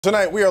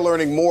Tonight, we are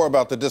learning more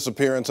about the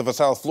disappearance of a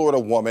South Florida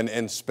woman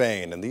in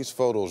Spain. And these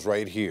photos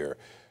right here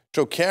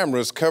show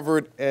cameras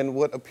covered in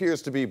what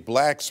appears to be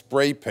black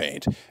spray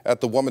paint at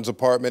the woman's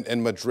apartment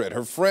in Madrid.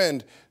 Her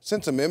friend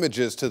sent some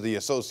images to the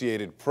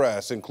Associated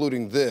Press,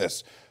 including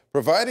this,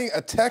 providing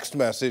a text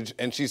message,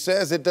 and she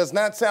says it does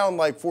not sound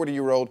like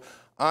 40-year-old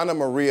Ana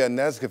Maria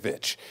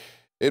Nezgovich.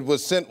 It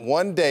was sent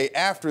one day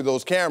after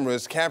those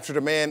cameras captured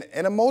a man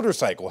in a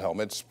motorcycle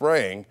helmet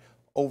spraying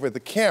over the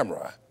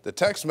camera. The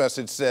text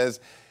message says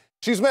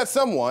she's met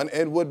someone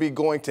and would be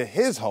going to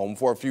his home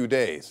for a few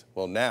days.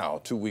 Well, now,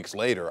 2 weeks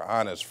later,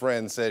 Anna's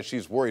friend says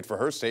she's worried for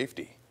her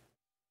safety.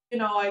 You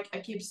know, I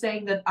keep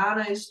saying that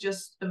Anna is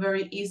just a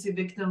very easy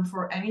victim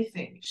for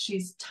anything.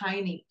 She's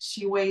tiny.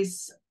 She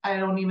weighs, I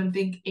don't even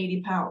think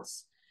 80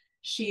 pounds.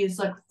 She is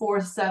like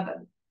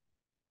 4'7".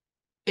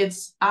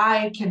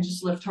 I can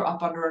just lift her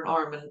up under an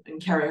arm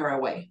and carry her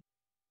away.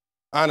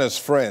 Anna's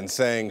friend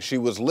saying she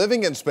was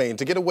living in Spain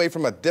to get away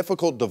from a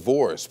difficult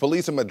divorce.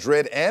 Police in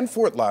Madrid and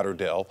Fort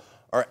Lauderdale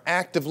are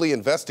actively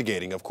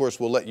investigating. Of course,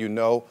 we'll let you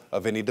know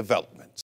of any developments.